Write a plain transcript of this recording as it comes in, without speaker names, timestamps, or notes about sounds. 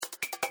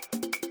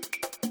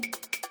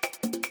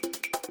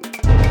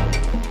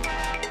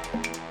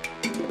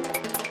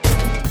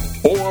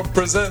Network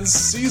presents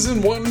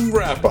Season 1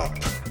 Wrap-Up.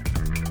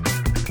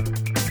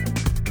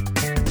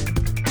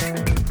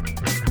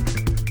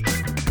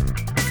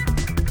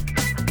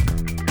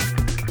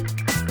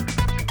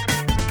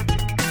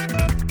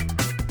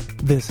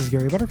 This is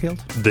Gary Butterfield.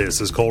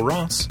 This is Cole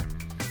Ross.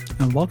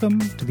 And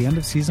welcome to the end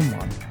of Season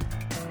 1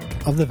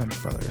 of The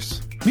Venture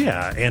Brothers.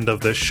 Yeah, and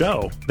of this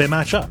show. They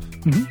match up.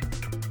 Mm-hmm.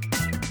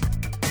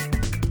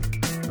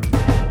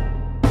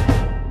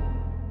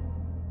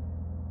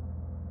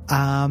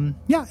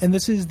 And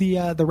this is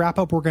the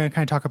wrap-up. We're going to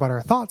kind of talk about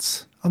our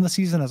thoughts on the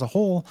season as a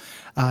whole,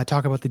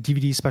 talk about the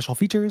DVD special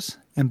features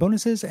and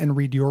bonuses, and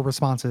read your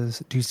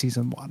responses to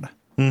Season 1.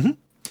 Mm-hmm.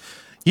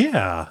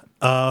 Yeah.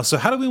 So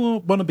how do we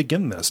want to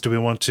begin this? Do we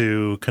want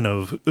to kind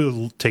of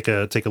take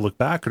a look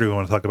back, or do we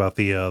want to talk about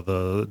the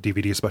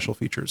DVD special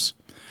features?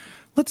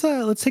 Let's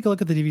take a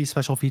look at the DVD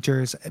special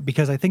features,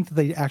 because I think that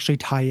they actually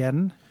tie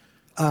in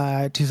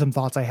to some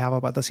thoughts I have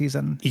about the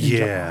season.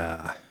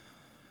 Yeah.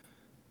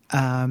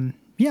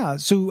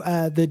 So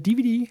the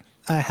DVD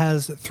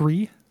has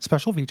 3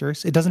 special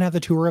features. It doesn't have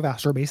the Tour of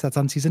Astrobase. That's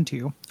on Season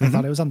 2. I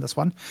thought it was on this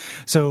one.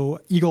 So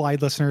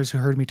eagle-eyed listeners who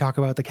heard me talk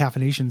about the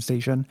Caffeination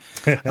Station,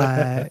 we're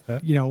getting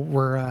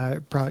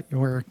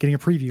a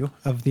preview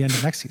of the end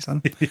of next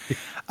season. There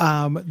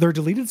are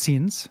deleted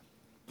scenes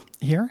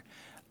here.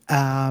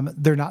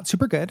 They're not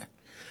super good.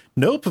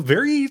 Nope.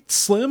 Very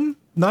slim.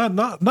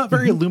 Not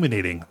very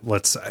illuminating,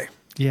 let's say.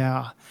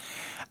 Yeah.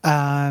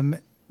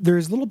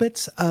 There's little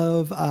bits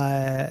of,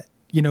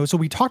 so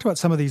we talked about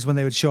some of these when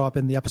they would show up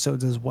in the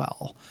episodes as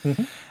well.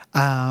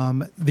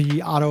 Mm-hmm.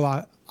 The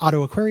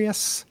Otto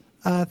Aquarius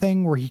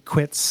thing where he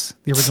quits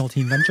the original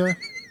Team Venture,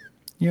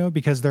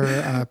 because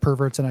they're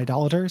perverts and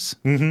idolaters,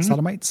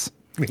 sodomites.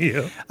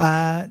 Yeah.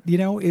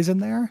 Is in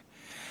there.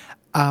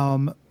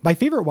 My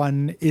favorite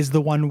one is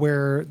the one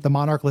where the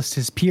Monarch lists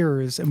his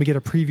peers and we get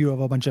a preview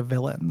of a bunch of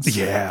villains.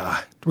 Yeah.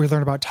 We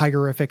learn about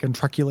Tigerific and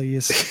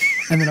Trucules,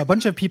 and then a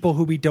bunch of people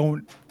who we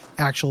don't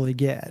actually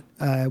get,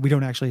 we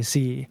don't actually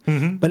see.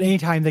 Mm-hmm. But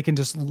anytime they can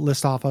just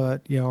list off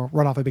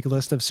run off a big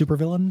list of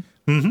supervillain,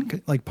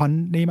 like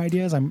pun name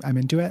ideas, I'm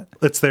into it.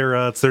 It's their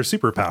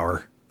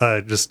superpower.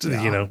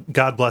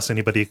 God bless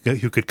anybody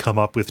who could come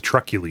up with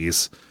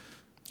Trucules.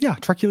 Yeah,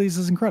 Trucules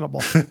is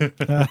incredible.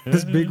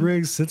 This big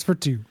rig sits for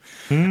 2.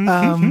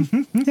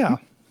 Yeah.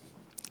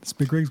 This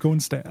big rig's going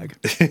stag.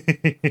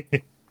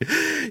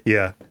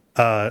 Yeah.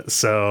 We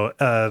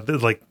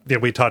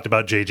talked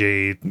about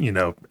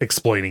JJ,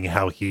 explaining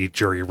how he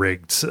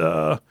jury-rigged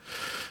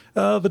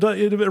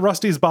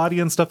Rusty's body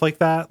and stuff like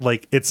that.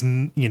 Like, it's,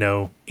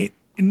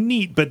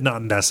 neat, but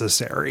not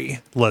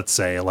necessary, let's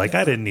say. Like,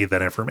 I didn't need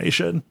that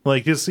information.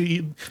 Like,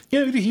 he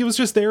was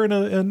just there in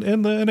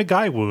a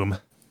guy womb.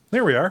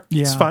 There we are.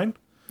 Yeah. It's fine.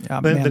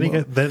 Yeah,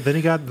 then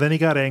he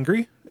got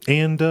angry,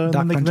 and then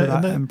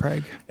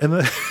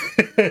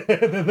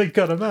they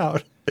cut him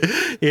out.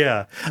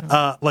 Yeah.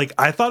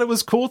 I thought it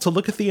was cool to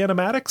look at the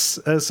animatics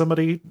as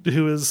somebody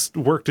who has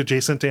worked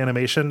adjacent to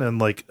animation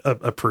and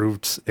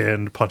approved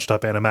and punched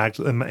up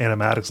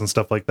animatics and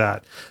stuff like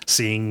that.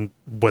 Seeing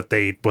what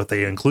they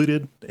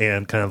included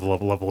and kind of the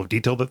level of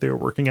detail that they were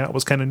working at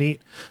was kind of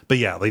neat. But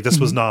yeah, this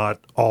was not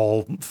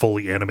all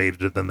fully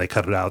animated and then they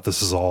cut it out.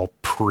 This is all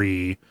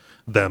pre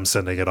them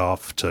sending it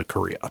off to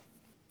Korea.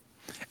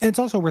 And it's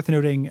also worth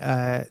noting,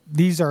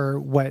 these are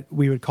what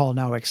we would call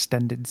now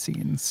extended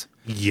scenes.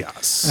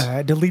 Yes.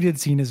 Deleted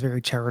scene is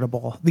very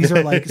charitable. These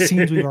are like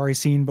scenes we've already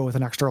seen, but with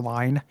an extra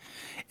line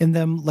in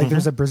them. Like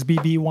there's a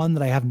Brisby Bee one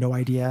that I have no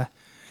idea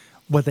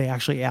what they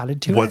actually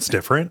added to What's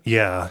different?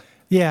 Yeah.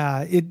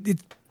 Yeah,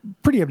 it's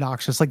pretty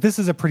obnoxious. Like this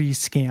is a pretty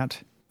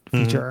scant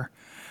feature.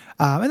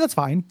 And that's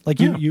fine. Like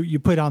you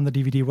put on the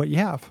DVD what you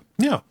have.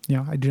 Yeah.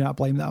 I do not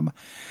blame them.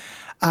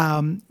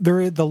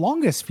 They're the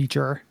longest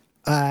feature,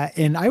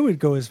 and I would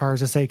go as far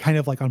as to say kind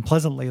of like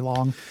unpleasantly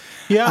long.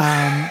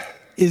 Yeah.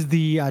 Is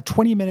the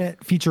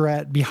 20-minute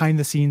featurette behind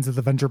the scenes of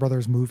the Venture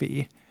Brothers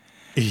movie.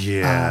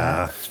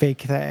 Yeah.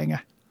 Fake thing,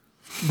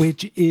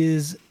 which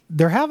is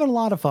they're having a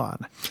lot of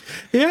fun.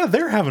 Yeah,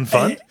 they're having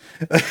fun.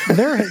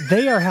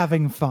 They are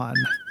having fun.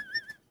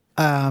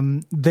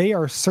 They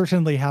are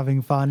certainly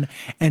having fun,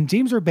 and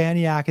James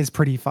Urbaniak is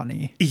pretty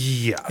funny.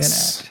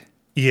 Yes. In it.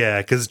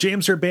 Yeah, because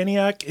James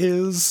Urbaniak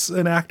is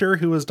an actor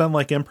who has done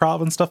like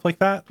improv and stuff like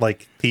that.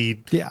 Like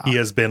he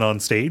has been on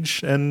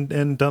stage and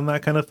done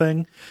that kind of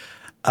thing.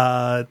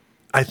 I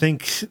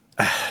think,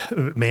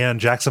 man,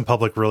 Jackson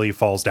Public really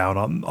falls down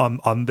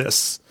on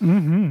this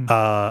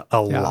a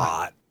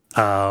lot.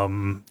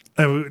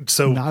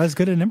 So not as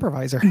good an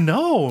improviser.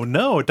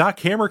 No. Doc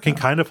Hammer can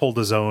kind of hold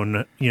his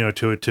own,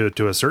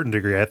 to a certain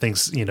degree. I think,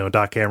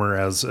 Doc Hammer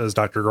as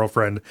Dr.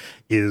 Girlfriend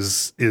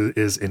is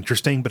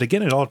interesting, but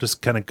again, it all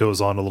just kind of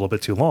goes on a little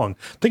bit too long.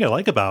 The thing I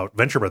like about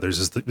Venture Brothers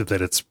is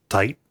that it's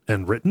tight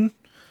and written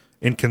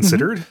and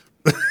considered.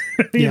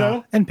 you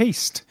know, and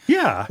paced.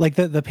 yeah, Like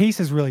the pace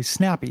is really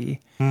snappy,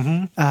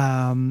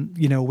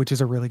 you know, which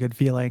is a really good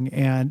feeling.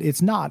 And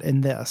it's not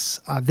in this.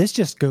 This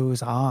just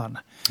goes on.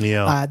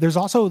 yeah. There's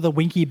also the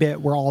winky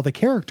bit where all the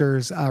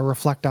characters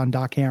reflect on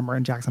Doc Hammer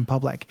and Jackson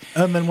Public.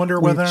 And then wonder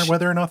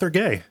whether or not they're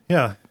gay.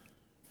 Yeah.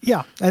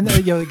 Yeah. And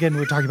then, you know, again,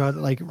 we're talking about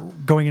like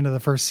going into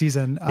the first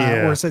season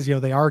where it says, you know,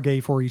 they are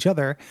gay for each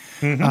other,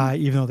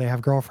 even though they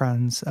have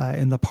girlfriends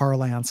in the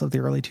parlance of the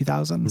early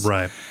 2000s.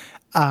 Right.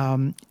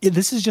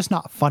 This is just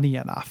not funny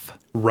enough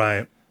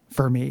Right.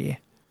 for me.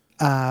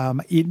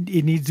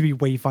 It needs to be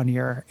way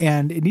funnier,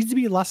 and it needs to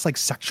be less like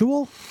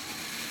sexual.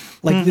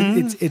 Like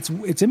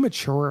it's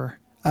immature.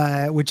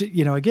 Which,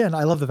 you know, again,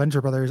 I love the Venture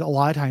Brothers. A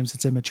lot of times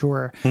it's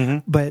immature,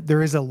 but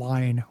there is a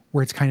line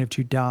where it's kind of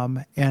too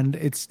dumb. And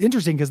it's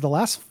interesting because the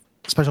last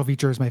special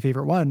feature is my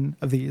favorite one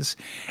of these,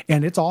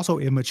 and it's also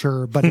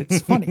immature, but it's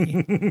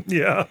funny.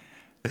 Yeah.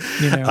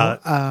 You know,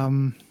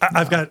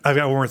 I've got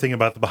one more thing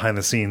about the behind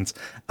the scenes.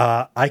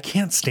 I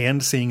can't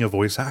stand seeing a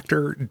voice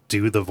actor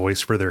do the voice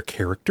for their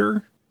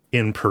character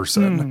in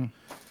person.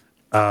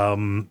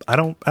 I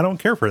don't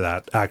care for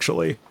that,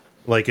 actually.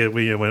 Like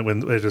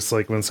when it just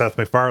like when Seth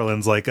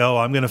MacFarlane's like, "Oh,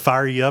 I'm going to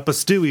fire you up a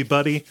Stewie,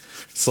 buddy."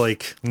 It's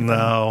like,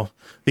 no.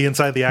 The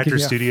inside the actor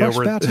studio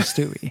where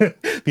Stewie.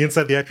 the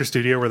inside the actor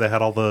studio where they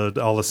had all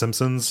the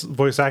Simpsons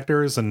voice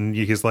actors, and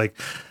he's like,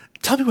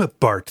 "Tell me what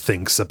Bart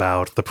thinks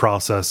about the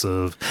process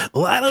of."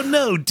 Well, I don't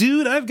know,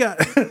 dude. I've got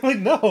like,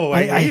 no,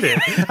 I hate it.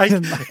 I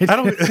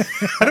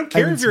don't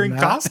care if you're in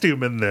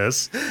costume in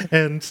this,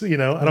 and you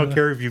know, I don't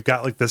care if you've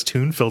got like this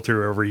tune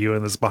filter over you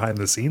in this behind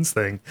the scenes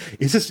thing.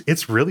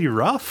 It's really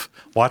rough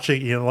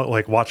watching, you know,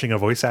 like watching a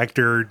voice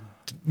actor,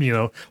 you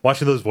know,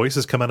 watching those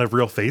voices come out of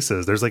real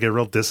faces. There's like a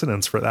real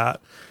dissonance for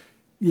that.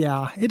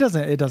 Yeah, it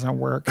doesn't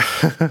work.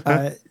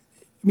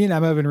 Me and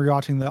Emma have been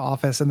rewatching The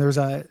Office, and there's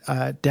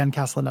a Dan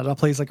Castellaneta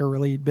plays like a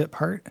really bit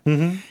part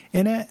in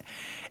it,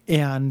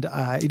 and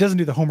he doesn't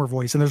do the Homer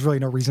voice, and there's really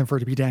no reason for it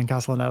to be Dan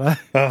Castellaneta,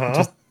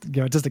 just,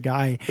 you know, just a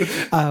guy.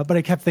 But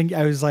I kept thinking,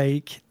 I was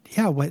like,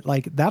 yeah, what,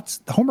 like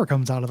that's Homer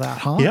comes out of that,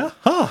 huh? Yeah,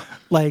 huh?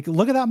 Like,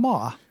 look at that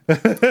maw.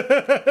 Look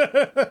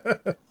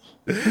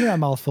at that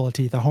mouthful of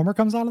teeth. A Homer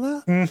comes out of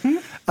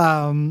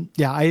that.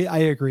 Yeah, I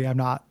agree. I'm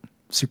not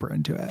super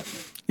into it.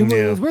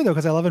 It was weird though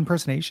because I love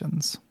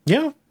impersonations.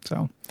 Yeah,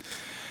 so.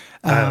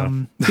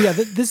 But yeah,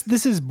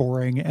 this is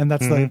boring, and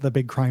that's the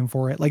big crime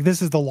for it. Like,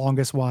 this is the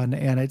longest one,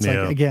 and it's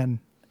like, again,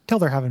 till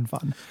they're having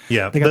fun.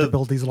 Yeah, they got to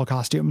build these little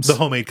costumes. The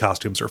homemade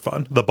costumes are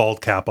fun. The bald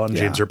cap on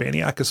James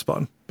Urbaniak is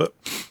fun, but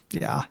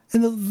yeah,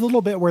 and the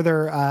little bit where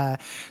they're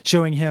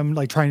showing him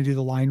like trying to do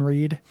the line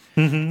read,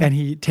 and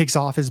he takes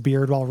off his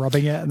beard while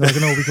rubbing it, and they're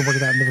like, "No, we can work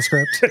that into the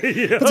script."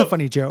 That's a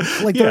funny joke.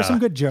 Like, there are some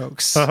good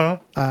jokes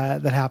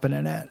that happen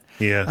in it.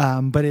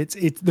 Yeah, but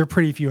they're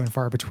pretty few and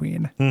far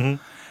between.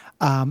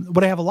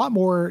 What I have a lot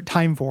more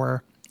time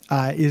for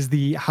is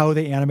the how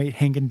they animate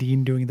Hank and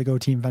Dean doing the Go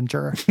Team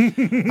Venture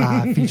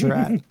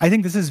featurette. I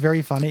think this is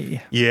very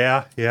funny.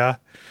 Yeah.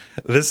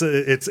 This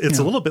it's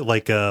a little bit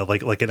like an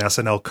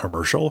SNL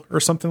commercial or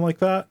something like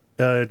that.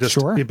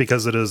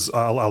 Because it is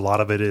a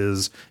lot of it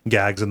is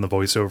gags in the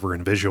voiceover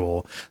and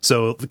visual.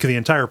 So the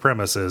entire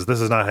premise is this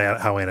is not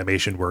how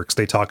animation works.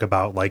 They talk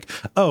about like,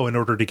 oh, in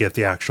order to get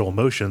the actual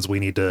motions, we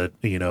need to,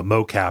 you know,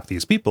 mocap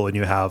these people, and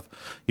you have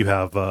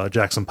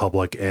Jackson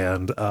Public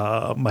and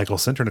Michael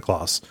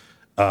Sinterklaas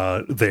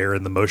there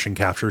in the motion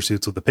capture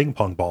suits with the ping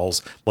pong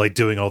balls, like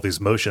doing all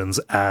these motions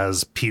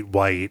as Pete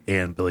White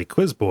and Billy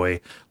Quizboy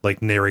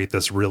like narrate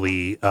this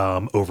really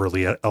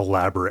overly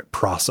elaborate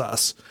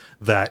process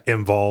that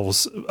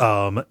involves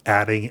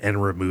adding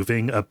and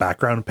removing a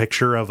background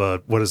picture of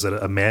a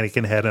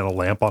mannequin head and a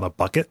lamp on a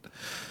bucket.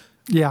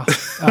 Yeah,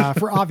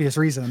 for obvious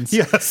reasons.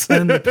 Yes,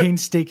 and the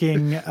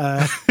painstaking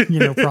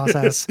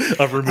process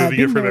of removing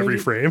it from every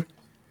frame.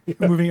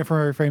 Moving it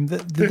from every frame.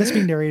 This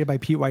being narrated by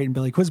Pete White and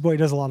Billy Quizboy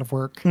does a lot of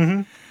work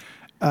for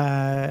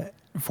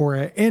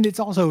it, and it's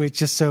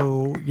just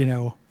so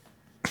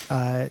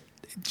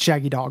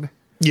Shaggy Dog.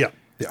 Yeah.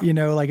 You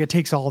know, like it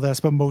takes all this,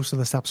 but most of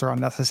the steps are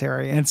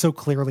unnecessary, and it's so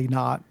clearly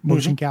not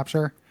motion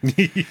capture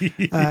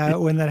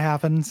when that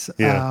happens.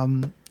 Yeah.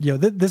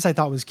 This I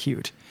thought was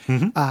cute,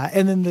 and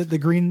then the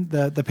green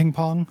the ping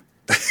pong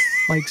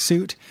like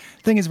suit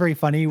thing is very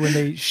funny when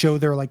they show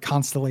their like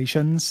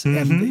constellations,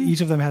 and each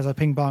of them has a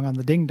ping pong on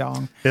the ding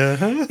dong,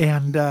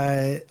 and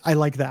I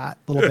like that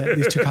a little bit.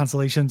 These two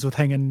constellations with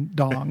hanging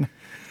dong.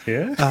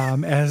 Yeah.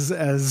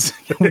 As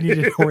when you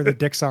know where the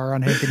dicks are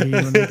on Hank and Dean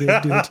when they do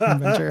the team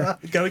venture.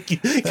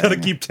 Gotta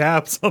keep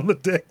tabs on the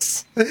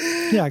dicks.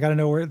 Yeah, I gotta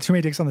know where too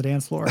many dicks on the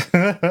dance floor.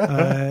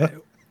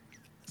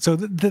 So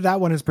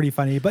that one is pretty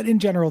funny, but in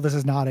general, this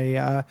is not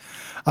a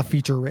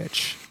feature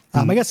rich.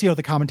 I guess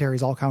the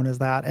commentaries all count as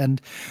that,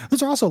 and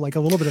those are also like a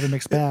little bit of a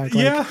mixed bag.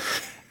 Like,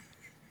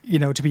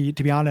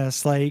 to be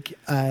honest, like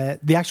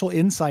the actual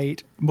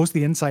insight, most of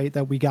the insight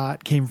that we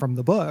got came from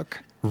the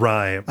book.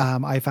 Right.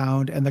 I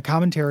found, and the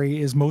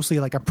commentary is mostly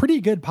like a pretty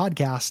good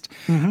podcast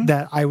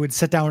that I would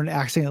sit down and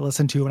accidentally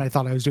listen to when I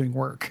thought I was doing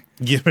work.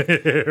 Yeah,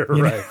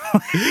 right.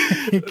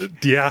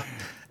 Yeah.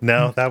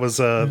 No, that was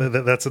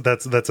that's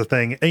a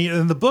thing. And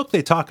in the book,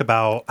 they talk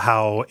about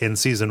how in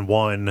season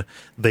 1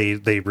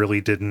 they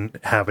really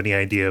didn't have any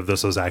idea if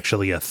this was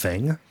actually a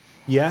thing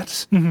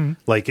yet.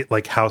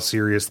 Like how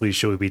seriously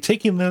should we be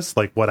taking this?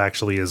 Like what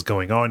actually is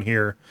going on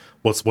here?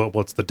 What's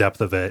the depth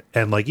of it?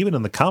 And like even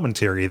in the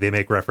commentary, they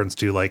make reference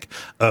to like,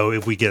 oh,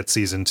 if we get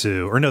season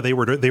 2, or no, they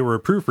were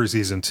approved for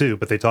season 2,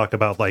 but they talk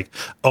about like,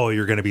 oh,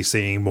 you're going to be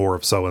seeing more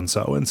of so and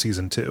so in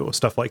season 2,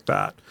 stuff like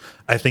that.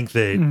 I think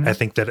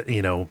that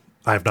you know,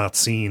 I've not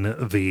seen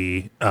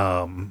the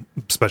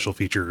special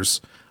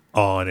features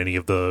on any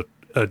of the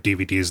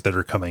DVDs that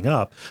are coming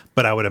up,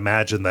 but I would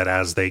imagine that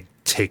as they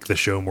take the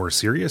show more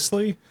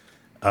seriously,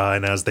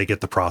 and as they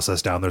get the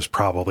process down, there's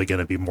probably going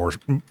to be more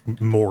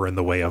in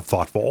the way of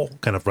thoughtful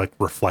kind of like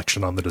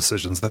reflection on the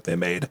decisions that they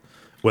made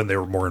when they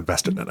were more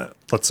invested in it,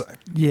 let's say.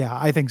 Yeah,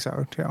 I think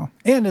so too.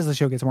 And as the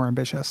show gets more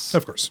ambitious.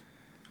 Of course.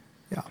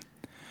 Yeah.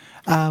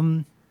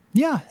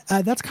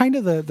 That's kind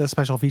of the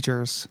special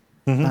features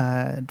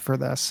for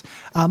this.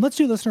 Let's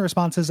do listener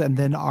responses and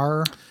then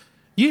our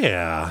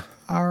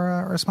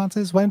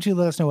responses. Why don't you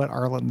let us know what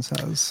Arlen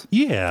says?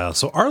 Yeah,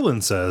 so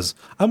Arlen says,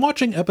 I'm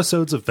watching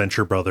episodes of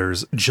Venture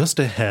Brothers just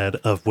ahead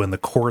of when the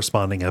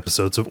corresponding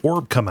episodes of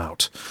Orb come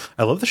out.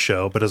 I love the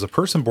show, but as a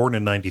person born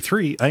in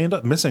 93, I end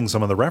up missing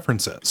some of the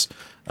references.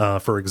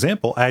 For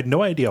example, I had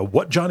no idea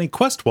what Johnny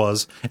Quest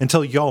was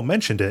until y'all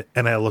mentioned it,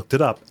 and I looked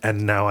it up,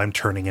 and now I'm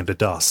turning into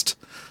dust.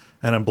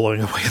 And I'm blowing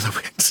away the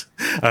wind.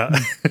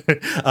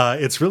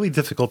 It's really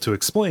difficult to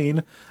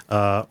explain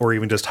or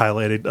even just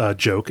highlight a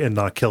joke and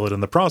not kill it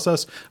in the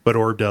process, but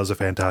Orb does a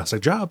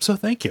fantastic job, so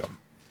thank you.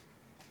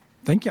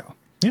 Thank you.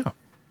 Yeah.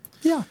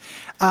 Yeah.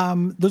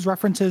 Those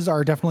references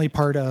are definitely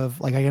part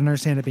of, like, I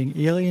understand it being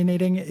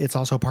alienating. It's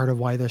also part of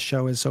why this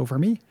show is so for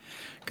me,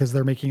 because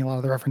they're making a lot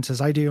of the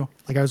references I do.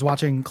 Like, I was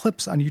watching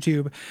clips on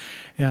YouTube,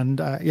 and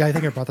I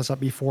think I brought this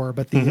up before,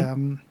 but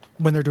the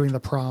when they're doing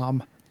the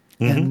prom,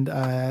 and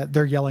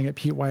they're yelling at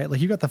Pete Wyatt,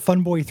 like, you got the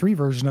Fun Boy 3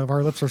 version of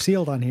Our Lips Are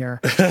Sealed on here.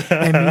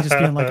 And me just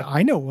being like,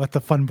 I know what the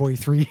Fun Boy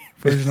 3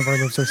 version of Our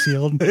Lips Are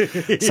Sealed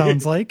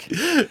sounds like.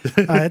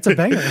 It's a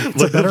banger.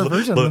 It's a better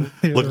version than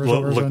the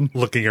original version.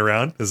 Looking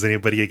around, does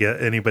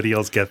anybody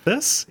else get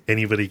this?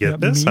 Anybody get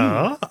this? Me.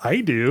 Huh?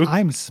 I do.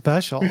 I'm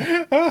special.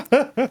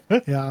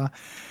 Yeah.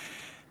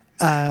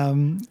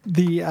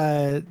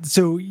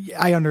 So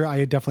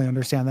I definitely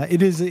understand that.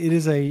 It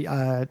is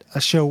a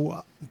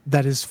show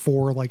that is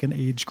for like an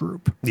age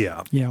group.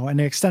 Yeah. You know,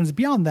 and it extends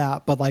beyond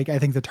that, but like I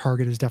think the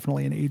target is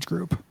definitely an age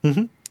group.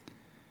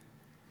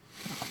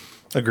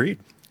 Agreed.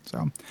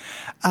 So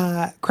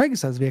Craig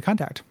says via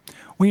contact,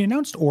 when you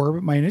announced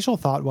Orb, my initial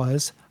thought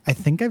was, I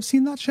think I've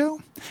seen that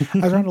show. I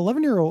was around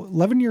 11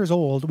 years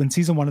old when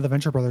season 1 of The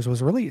Venture Brothers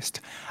was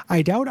released.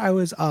 I doubt I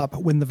was up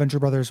when The Venture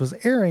Brothers was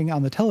airing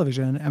on the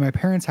television, and my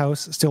parents'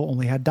 house still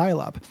only had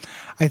dial-up.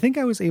 I think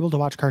I was able to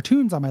watch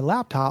cartoons on my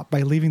laptop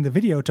by leaving the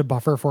video to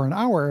buffer for an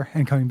hour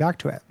and coming back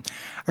to it.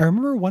 I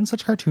remember one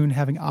such cartoon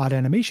having odd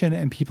animation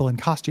and people in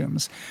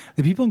costumes.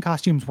 The people in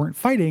costumes weren't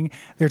fighting.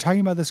 They were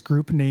talking about this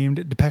group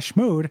named Depeche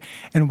Mode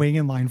and waiting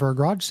in line for a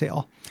garage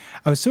sale.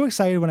 I was so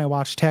excited when I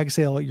watched Tag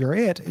Sale You're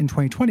It in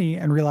 2020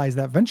 and realized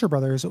that Venture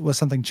Brothers was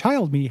something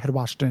child me had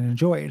watched and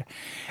enjoyed.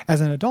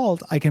 As an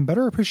adult, I can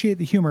better appreciate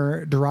the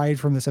humor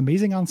derived from this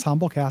amazing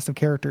ensemble cast of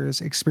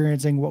characters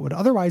experiencing what would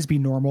otherwise be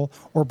normal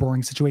or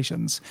boring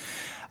situations.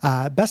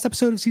 Best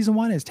episode of season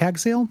 1 is Tag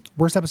Sale.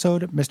 Worst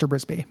episode, Mr.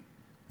 Brisby.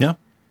 Yeah.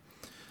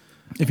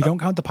 If you don't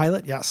count the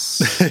pilot, yes.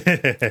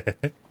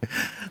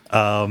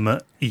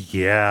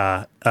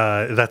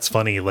 That's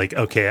funny. Like,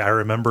 okay, I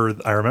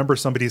remember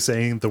somebody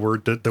saying the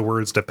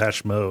words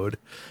Depeche Mode,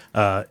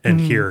 and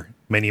here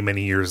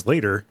many years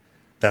later,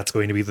 that's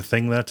going to be the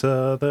thing that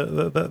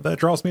that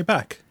draws me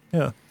back.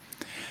 Yeah,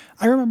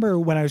 I remember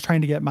when I was trying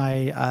to get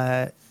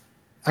my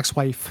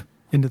ex-wife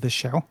into this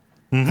show.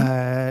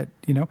 And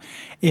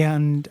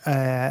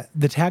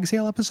the Tag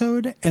Sale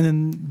episode, and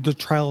then the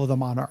Trial of the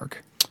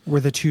Monarch were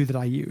the two that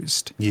I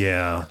used.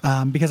 Yeah.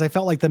 Because I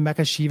felt like the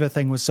Mecha Shiva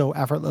thing was so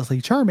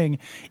effortlessly charming,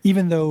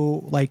 even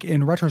though, like,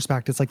 in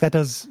retrospect, it's like that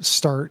does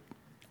start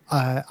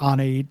on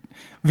a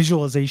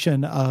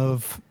visualization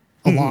of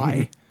a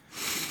lie,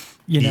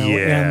 and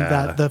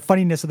that the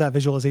funniness of that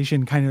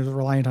visualization kind of is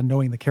reliant on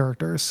knowing the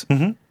characters.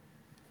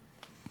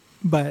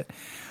 But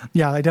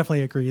yeah, I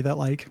definitely agree that,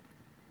 like,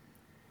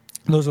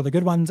 those are the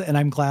good ones. And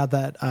I'm glad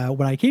that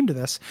when I came to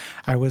this,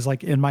 I was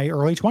like in my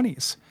early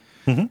 20s.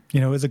 It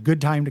was a good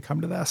time to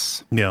come to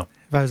this. Yeah.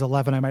 If I was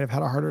 11, I might have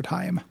had a harder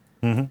time.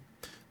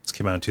 This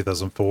came out in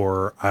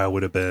 2004. I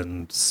would have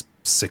been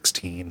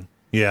 16.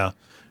 Yeah.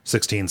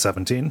 16,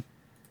 17.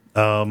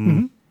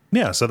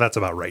 Yeah. So that's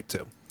about right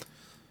too.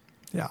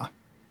 Yeah.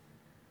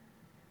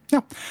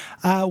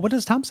 Yeah. What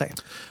does Tom say?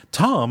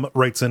 Tom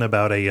writes in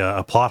about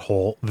a plot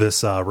hole.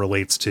 This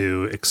relates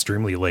to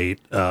extremely late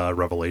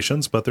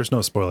revelations, but there's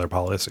no spoiler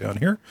policy on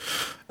here.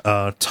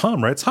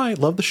 Tom writes, "Hi,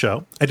 love the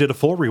show. I did a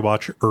full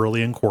rewatch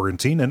early in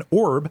quarantine, and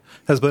Orb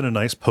has been a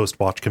nice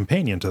post-watch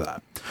companion to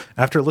that.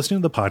 After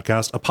listening to the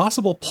podcast, a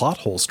possible plot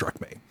hole struck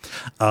me.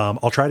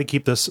 I'll try to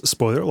keep this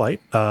spoiler light,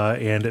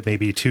 and it may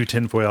be too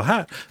tinfoil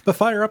hat, but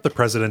fire up the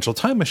presidential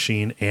time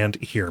machine and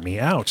hear me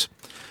out.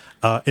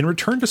 In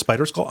Return to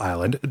Spider Skull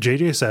Island,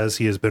 JJ says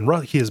he has been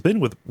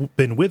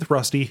with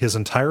Rusty his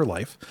entire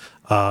life,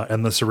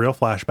 and the surreal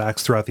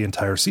flashbacks throughout the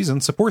entire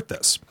season support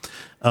this.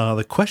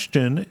 The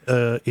question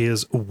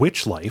is,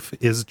 which life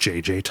is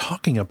JJ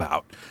talking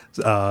about?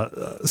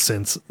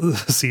 Since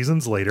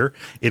seasons later,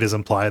 it is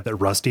implied that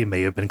Rusty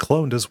may have been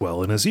cloned as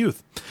well in his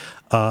youth.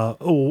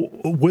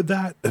 Would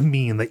that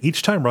mean that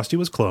each time Rusty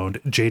was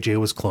cloned, JJ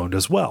was cloned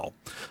as well?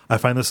 I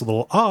find this a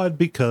little odd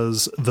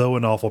because, though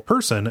an awful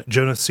person,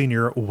 Jonas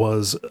Sr.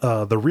 was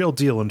the real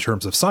deal in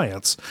terms of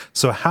science.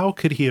 So how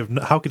could he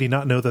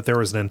not know that there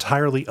was an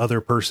entirely other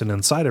person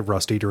inside of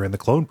Rusty during the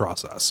clone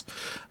process?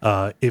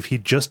 If he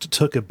just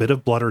took a bit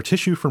of blood or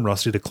tissue from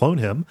Rusty to clone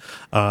him,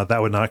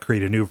 that would not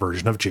create a new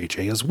version of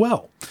JJ as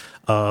well.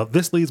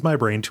 This leads my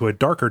brain to a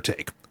darker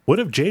take. What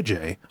if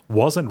JJ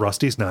wasn't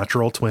Rusty's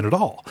natural twin at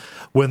all?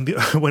 When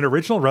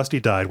original Rusty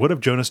died, what if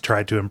Jonas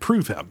tried to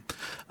improve him?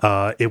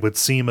 It would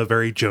seem a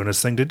very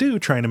Jonas thing to do,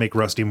 trying to make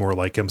Rusty more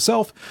like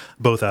himself,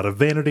 both out of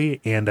vanity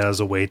and as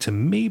a way to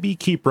maybe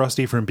keep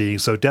Rusty from being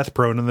so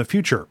death-prone in the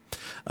future.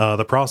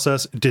 The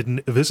process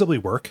didn't visibly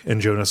work,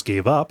 and Jonas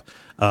gave up,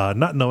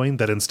 not knowing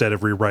that instead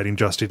of rewriting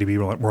Rusty to be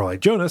more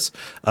like Jonas,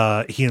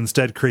 he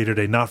instead created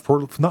a not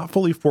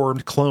fully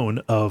formed clone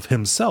of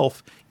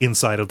himself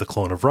inside of the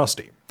clone of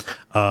Rusty.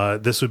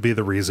 This would be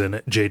the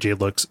reason JJ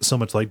looks so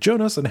much like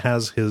Jonas and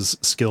has his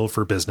skill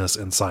for business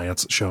and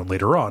science shown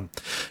later on.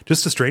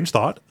 Just a strange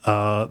thought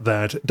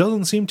that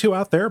doesn't seem too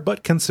out there,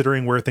 but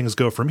considering where things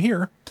go from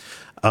here,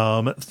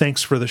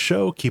 thanks for the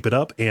show. Keep it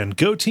up and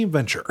go Team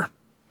Venture."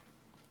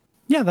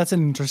 Yeah, that's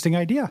an interesting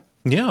idea.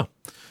 Yeah.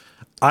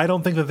 I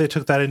don't think that they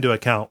took that into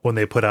account when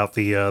they put out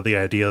the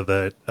idea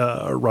that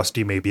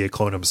Rusty may be a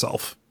clone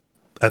himself.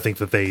 I think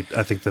that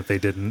they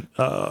didn't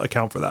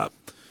account for that.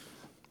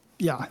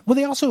 Yeah. Well,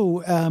 they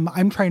also,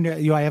 I'm trying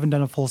to, I haven't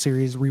done a full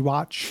series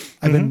rewatch.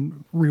 I've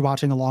been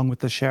rewatching along with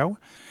the show.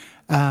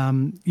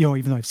 Even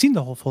though I've seen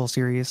the whole full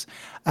series,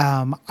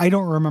 I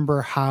don't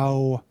remember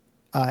how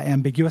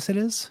ambiguous it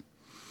is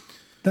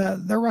that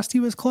Rusty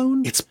was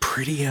cloned. It's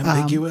pretty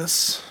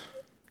ambiguous.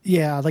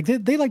 Yeah. Like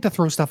they like to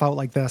throw stuff out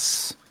like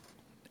this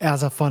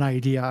as a fun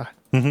idea.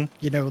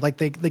 Like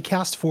they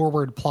cast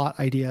forward plot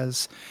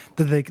ideas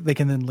that they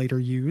can then later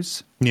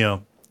use.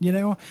 Yeah.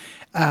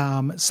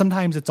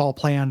 Sometimes it's all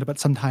planned, but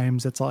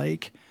sometimes it's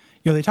like,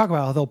 they talk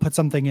about how they'll put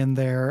something in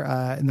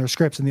their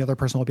scripts and the other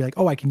person will be like,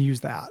 oh, I can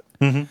use that,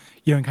 and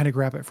kind of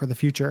grab it for the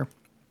future.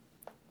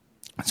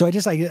 So I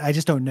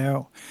just don't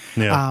know.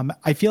 Yeah.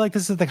 I feel like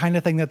this is the kind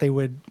of thing that they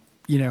would,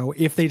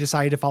 if they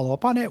decide to follow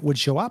up on it, would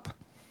show up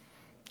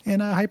in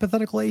a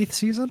hypothetical 8th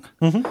season.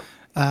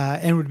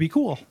 And would be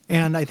cool.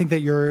 And I think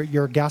that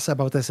your guess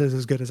about this is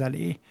as good as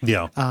any.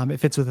 Yeah. It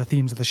fits with the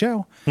themes of the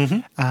show,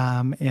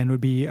 and would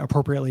be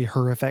appropriately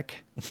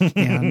horrific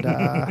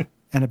and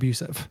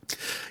abusive.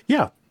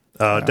 Yeah.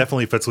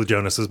 Definitely fits with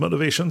Jonas's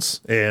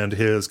motivations and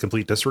his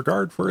complete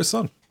disregard for his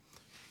son.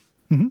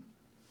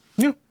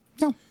 Yeah.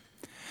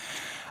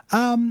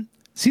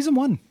 Season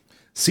 1.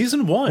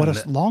 Season 1.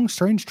 What a long,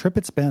 strange trip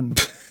it's been.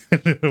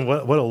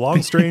 what a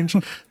long, strange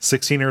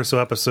 16 or so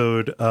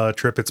episode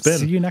trip it's been.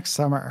 See you next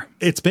summer.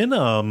 It's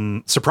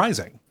been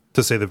surprising,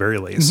 to say the very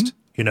least.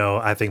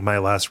 I think my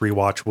last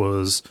rewatch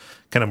was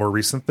kind of more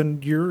recent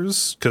than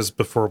yours, because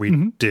before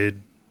we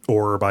did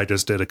Orb, I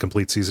just did a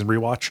complete season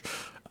rewatch.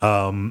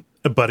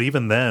 But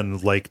even then,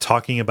 like,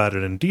 talking about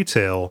it in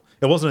detail,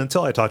 it wasn't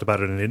until I talked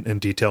about it in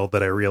detail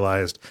that I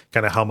realized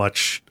kind of how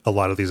much a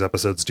lot of these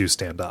episodes do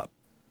stand up.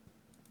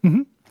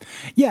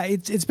 Yeah,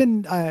 it's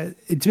been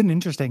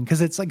interesting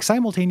because it's like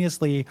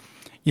simultaneously,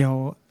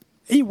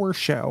 a worse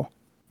show.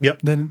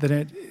 Yep. Than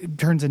it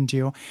turns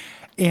into,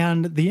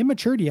 and the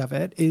immaturity of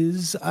it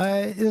is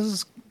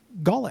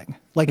galling.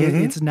 Like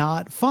it's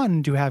not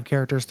fun to have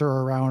characters throw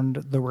around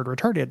the word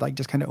retarded like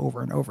just kind of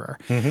over and over.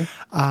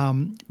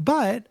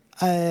 But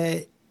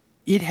it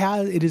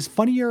is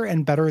funnier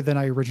and better than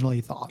I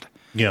originally thought.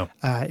 Yeah.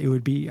 It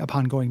would be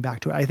upon going back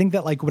to it. I think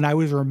that like when I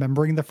was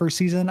remembering the first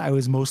season, I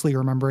was mostly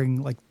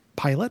remembering like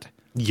pilot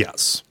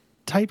Yes.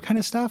 type kind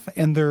of stuff.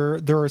 And there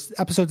are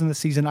episodes in the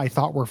season I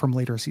thought were from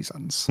later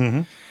seasons.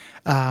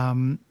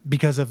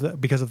 Because of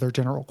their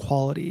general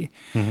quality.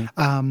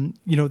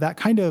 That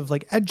kind of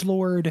like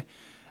edgelord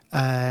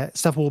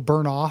stuff will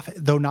burn off,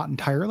 though not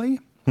entirely.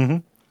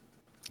 And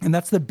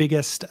that's the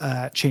biggest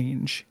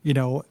change,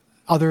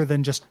 other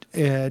than just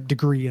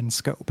degree and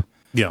scope.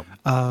 Yeah.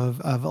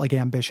 Of like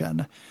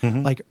ambition,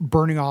 like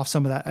burning off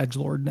some of that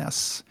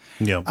edgelordness.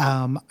 Yeah.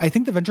 I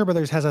think the Venture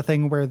Brothers has a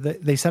thing where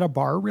they set a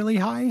bar really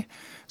high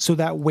so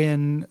that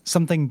when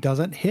something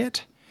doesn't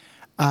hit,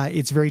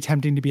 it's very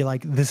tempting to be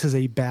like, this is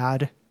a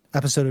bad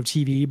episode of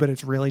TV, but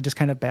it's really just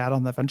kind of bad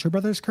on the Venture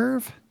Brothers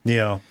curve.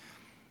 Yeah.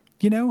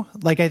 You know,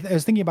 like I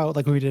was thinking about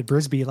like when we did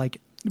Brisbee, like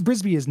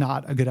Brisbee is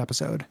not a good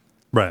episode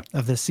Right.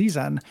 of this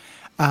season.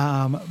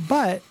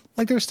 But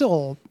like there's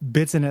still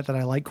bits in it that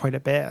I like quite a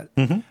bit.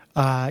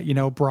 You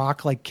know,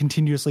 Brock like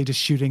continuously just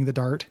shooting the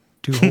dart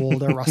to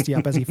hold Rusty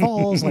up as he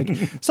falls, like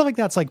stuff like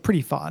that's like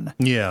pretty fun.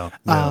 Yeah.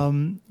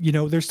 You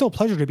know, there's still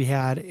pleasure to be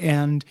had,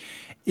 and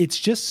it's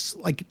just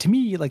like, to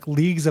me, like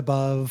leagues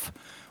above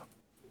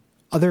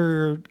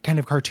other kind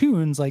of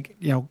cartoons, like,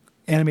 you know,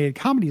 animated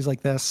comedies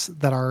like this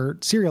that are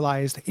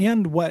serialized,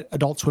 and what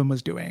Adult Swim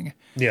was doing.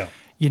 Yeah.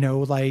 You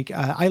know, like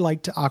I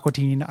liked Aqua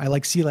Teen. I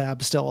like C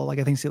Lab still. Like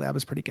I think C Lab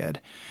is pretty good.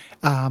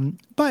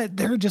 But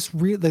they're just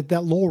like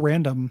that low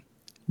random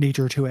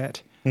nature to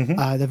it.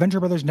 The Venture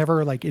Brothers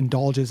never like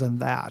indulges in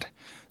that.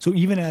 So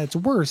even at its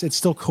worst, it's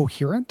still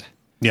coherent.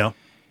 Yeah.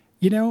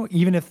 You know,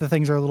 even if the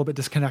things are a little bit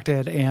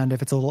disconnected and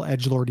if it's a little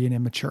edgelordy and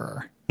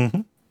immature.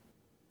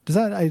 Is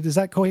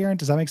that coherent?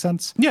 Does that make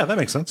sense? Yeah, that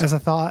makes sense. As a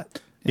thought?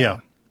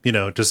 Yeah. You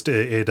know, just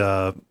it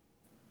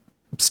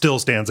still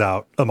stands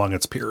out among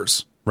its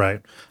peers,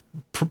 right?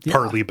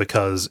 Partly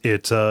because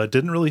it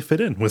didn't really fit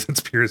in with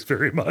its peers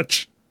very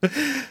much.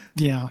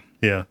 Yeah.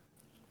 Yeah.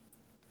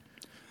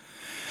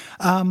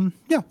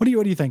 Yeah. What do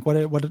you think?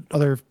 What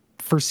other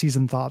first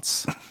season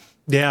thoughts?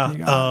 Yeah.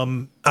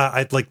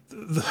 I'd like,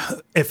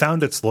 it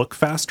found its look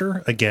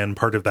faster. Again,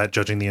 part of that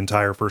judging the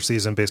entire first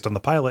season based on the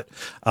pilot.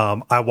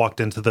 I walked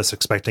into this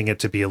expecting it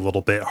to be a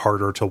little bit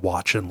harder to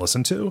watch and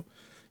listen to.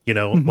 You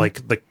know,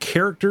 like the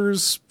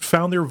characters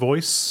found their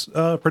voice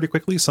pretty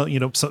quickly. Some, you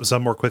know,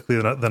 some more quickly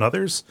than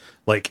others.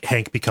 Like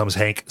Hank becomes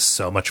Hank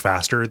so much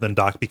faster than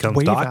Doc becomes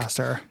Way Doc.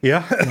 faster.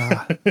 Yeah.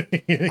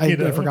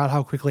 I forgot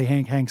how quickly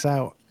Hank hanks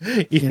out.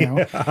 You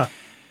know,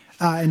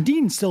 and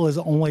Dean still is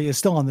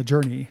still on the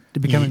journey to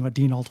becoming what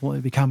Dean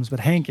ultimately becomes. But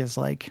Hank is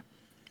like,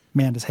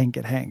 man, does Hank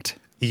get hanked?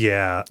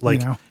 Yeah,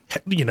 like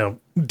you know,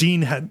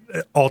 Dean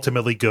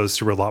ultimately goes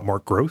through a lot more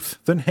growth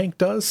than Hank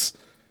does.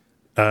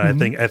 I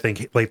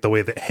think like the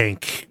way that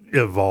Hank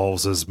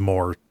evolves is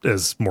more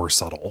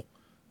subtle.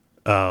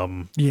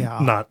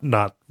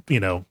 Not you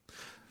know,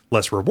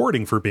 less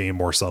rewarding for being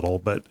more subtle,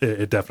 but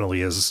it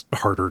definitely is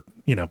harder.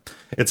 You know,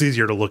 it's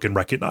easier to look and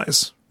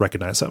recognize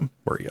him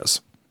where he is.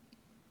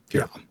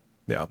 Yeah.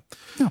 You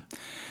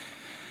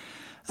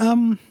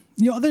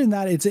know, other than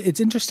that, it's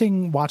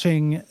interesting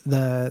watching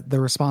the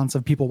response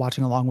of people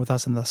watching along with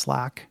us in the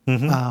Slack,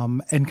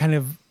 and kind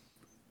of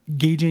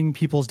gauging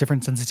people's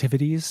different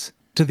sensitivities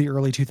to the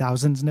early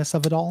 2000s-ness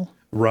of it all.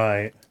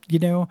 Right. You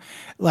know,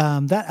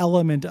 that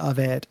element of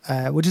it,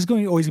 which is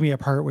always going to be a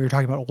part where you're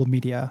talking about old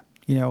media,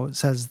 you know,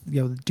 says,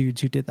 you know, the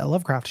dudes who did that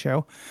Lovecraft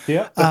show.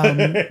 Yeah.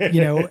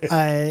 You know,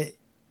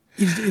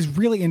 is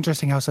really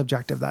interesting how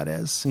subjective that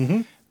is.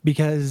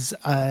 Because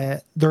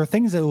there are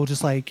things that will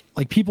just like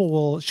people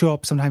will show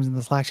up sometimes in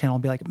the Slack channel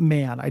and be like,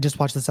 man, I just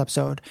watched this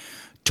episode,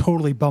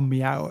 totally bummed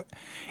me out.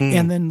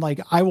 And then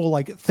like I will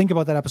like think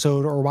about that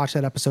episode or watch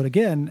that episode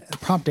again,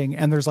 prompting,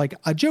 and there's like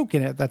a joke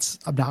in it that's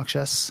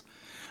obnoxious,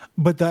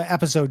 but the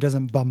episode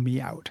doesn't bum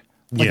me out.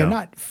 Like I'm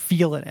not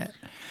feeling it.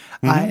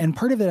 And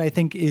part of it, I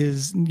think,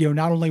 is, you know,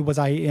 not only was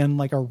I in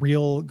like a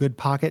real good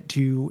pocket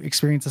to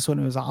experience this when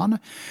it was on,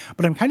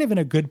 but I'm kind of in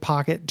a good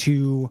pocket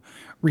to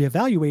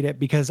reevaluate it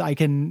because I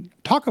can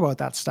talk about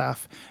that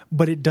stuff,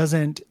 but it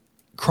doesn't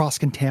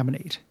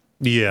cross-contaminate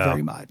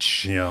very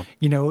much. Yeah.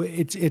 You know,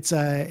 it's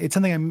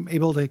something I'm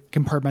able to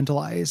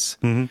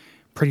compartmentalize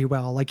pretty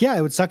well. Like, yeah,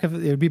 it would suck if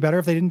it would be better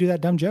if they didn't do that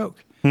dumb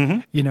joke.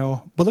 You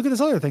know, but look at this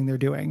other thing they're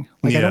doing.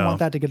 Like, I don't want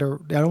that to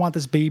I don't want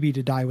this baby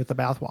to die with the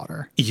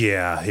bathwater.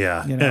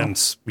 Yeah. You know?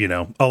 And, you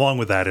know, along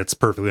with that, it's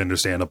perfectly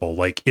understandable.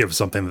 Like, if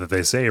something that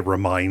they say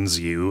reminds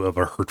you of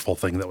a hurtful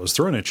thing that was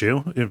thrown at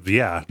you,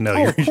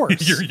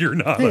 you're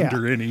not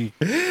under any,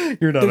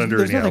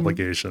 any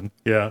obligation.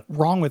 Yeah.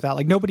 Wrong with that.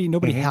 Like, nobody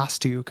has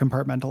to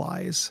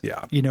compartmentalize.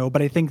 Yeah. You know,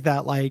 but I think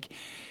that, like,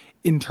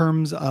 in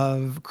terms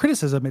of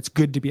criticism, it's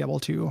good to be able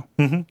to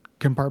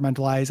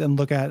compartmentalize and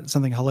look at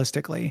something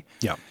holistically.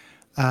 Yeah.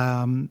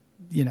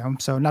 You know,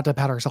 so not to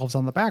pat ourselves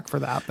on the back for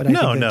that, but I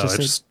think that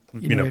just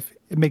you know, if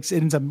it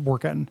ends up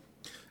working.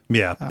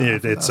 Yeah,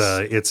 it's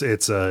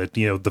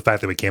you know, the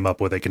fact that we came up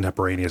with it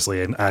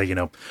contemporaneously, and you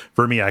know,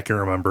 for me, I can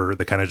remember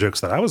the kind of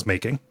jokes that I was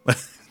making at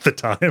the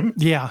time.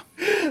 Yeah,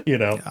 you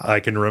know, I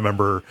can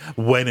remember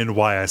when and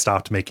why I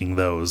stopped making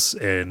those,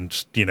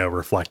 and you know,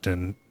 reflect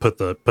and put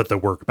the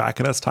work back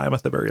in its time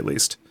at the very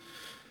least.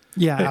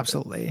 Yeah,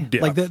 absolutely.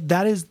 Yeah. Like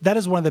that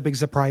is one of the big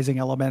surprising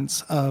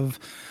elements of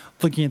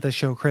looking at the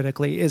show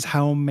critically, is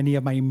how many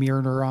of my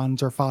mirror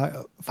neurons are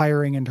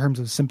firing in terms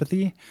of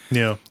sympathy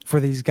for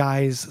these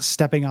guys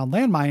stepping on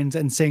landmines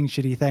and saying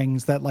shitty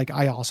things that, like,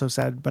 I also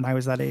said when I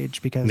was that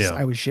age because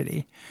I was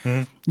shitty.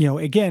 You know,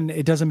 again,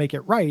 it doesn't make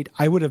it right.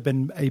 I would have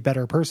been a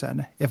better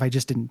person if I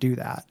just didn't do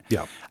that.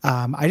 Yeah.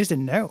 I just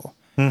didn't know.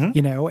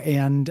 you know,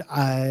 and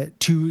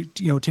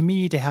to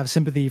me, to have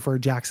sympathy for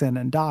Jackson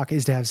and Doc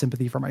is to have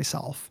sympathy for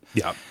myself.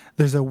 Yeah.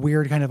 There's a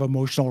weird kind of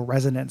emotional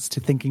resonance to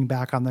thinking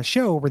back on the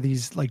show where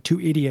these like two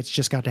idiots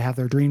just got to have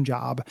their dream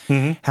job,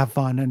 have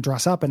fun and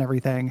dress up and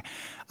everything.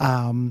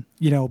 You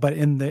know, but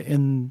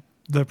in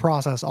the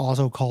process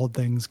also called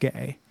things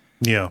gay.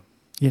 Yeah.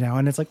 You know,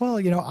 and it's like, well,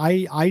 you know,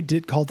 I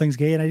did call things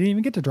gay and I didn't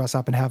even get to dress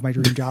up and have my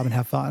dream job and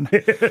have fun,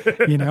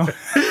 you know?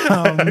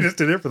 I just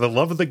did it for the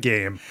love of the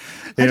game.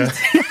 Yeah.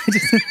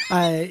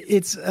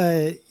 It's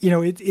an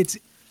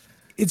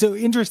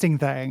interesting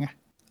thing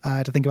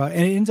to think about.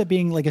 And it ends up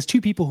being like, as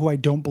two people who I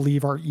don't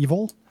believe are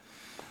evil,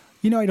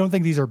 you know, I don't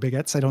think these are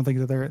bigots. I don't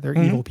think that they're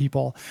evil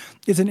people.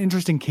 It's an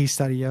interesting case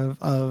study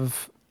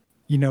of,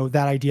 you know,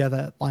 that idea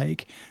that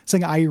like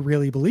something I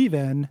really believe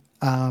in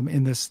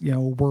this, you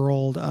know,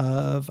 world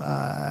of,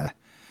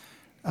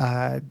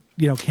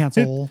 you know,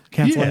 canceling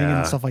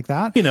and stuff like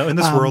that. You know, in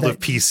this world of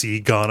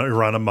PC gone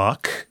run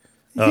amok.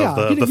 Put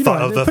 30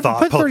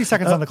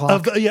 seconds on the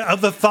clock.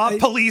 Of the thought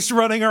police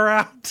running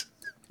around.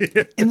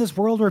 In this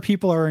world where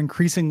people are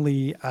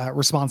increasingly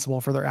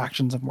responsible for their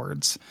actions and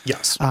words.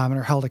 Yes. And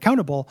are held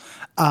accountable.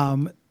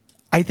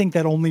 I think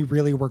that only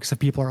really works if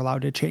people are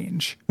allowed to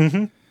change.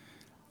 Mm-hmm.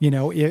 You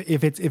know,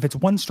 if it's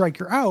one strike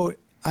you're out,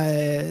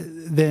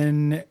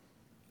 then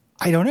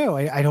I don't know.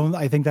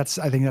 I think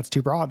that's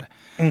too broad.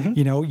 Mm-hmm.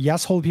 You know,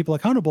 yes, hold people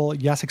accountable.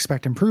 Yes,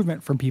 expect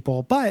improvement from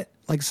people, but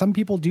like some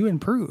people do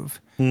improve.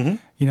 Mm-hmm.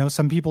 You know,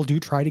 some people do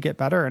try to get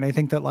better. And I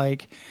think that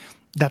like,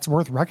 that's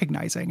worth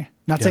recognizing.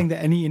 Not saying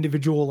that any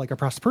individual, like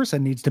oppressed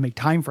person, needs to make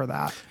time for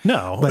that.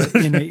 No, but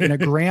in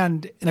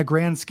a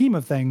grand scheme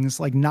of things,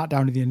 like not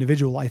down to the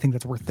individual, I think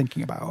that's worth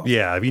thinking about.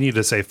 Yeah, if you need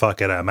to say "fuck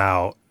it, I'm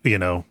out," you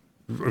know,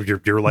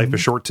 your life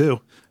is short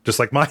too, just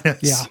like mine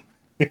is.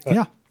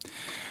 Yeah.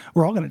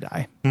 We're all going to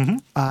die,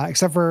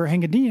 except for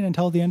Hank and Dean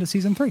until the end of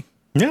season 3.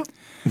 Yeah.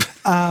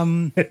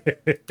 Or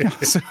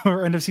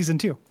end of season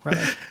 2,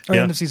 rather. Or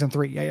end of season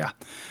 3. Yeah.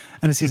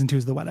 End of season 2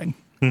 is the wedding.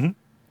 Mm-hmm.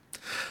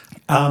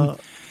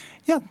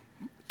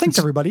 Thanks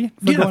everybody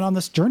for going on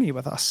this journey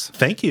with us.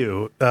 Thank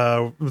you.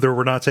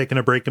 We're not taking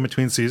a break in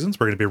between seasons.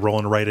 We're going to be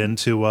rolling right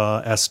into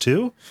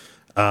S2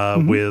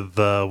 with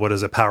what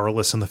is it?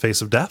 Powerless in the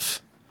Face of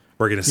Death.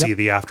 We're going to see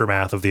the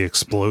aftermath of the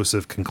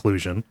explosive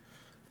conclusion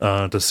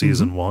to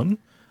season 1.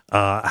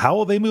 How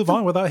will they move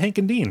on without Hank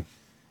and Dean?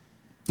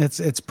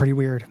 It's pretty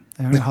weird.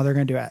 I don't know how they're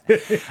going to do it.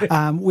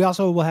 We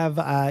also will have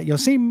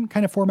same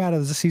kind of format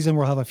as this season.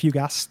 We'll have a few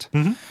guests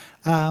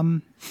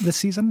this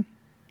season.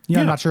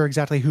 I'm not sure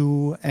exactly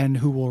who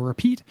will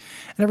repeat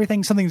and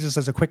everything. Something just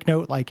as a quick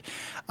note, like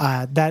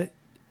that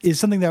is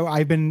something that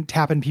I've been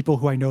tapping people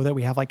who I know that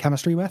we have like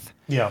chemistry with,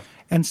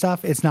 and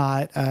stuff. It's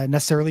not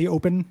necessarily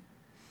open,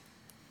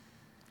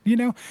 you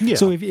know. Yeah.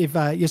 So if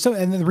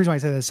and the reason why I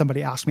say that is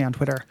somebody asked me on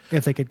Twitter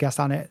if they could guest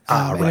on it,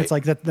 and it's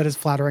like that is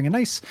flattering and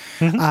nice.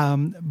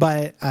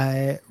 But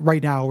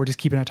right now we're just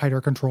keeping a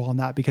tighter control on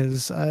that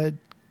because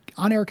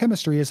on-air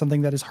chemistry is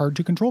something that is hard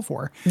to control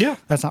for. Yeah.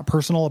 That's not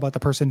personal about the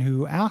person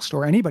who asked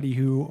or anybody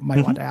who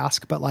might want to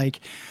ask, but like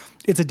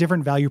it's a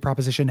different value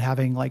proposition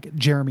having like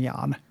Jeremy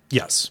on.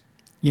 Yes.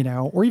 You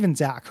know, or even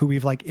Zach, who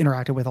we've like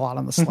interacted with a lot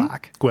on the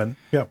Slack. Gwen.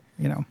 Yeah.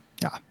 You know,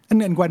 yeah.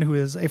 And Gwen, who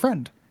is a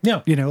friend.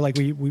 Yeah. You know, like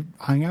we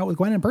hung out with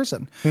Gwen in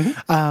person.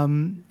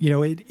 You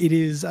know, it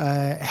is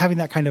having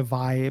that kind of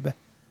vibe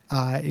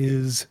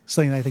is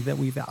something that I think that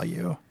we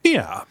value.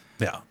 Yeah.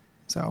 Yeah.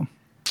 So,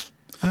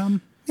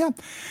 yeah.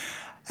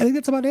 I think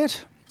that's about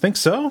it. Think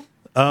so.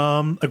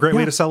 A great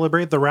way to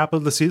celebrate the wrap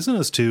of the season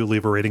is to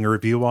leave a rating or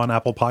review on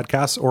Apple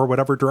Podcasts or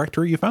whatever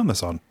directory you found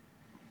this on.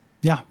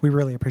 Yeah, we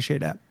really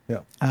appreciate it.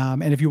 Yeah.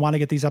 And if you want to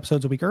get these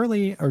episodes a week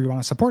early or you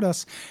want to support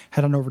us,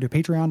 head on over to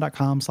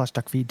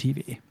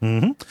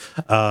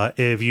patreon.com/duckfeedtv.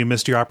 If you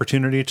missed your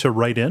opportunity to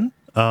write in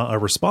a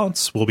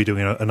response, we'll be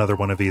doing another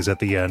one of these at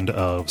the end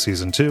of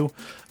season 2.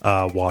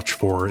 Watch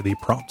for the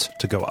prompt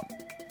to go up.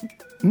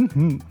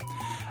 And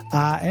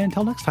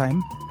until next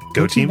time,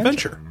 Go Team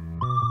Venture.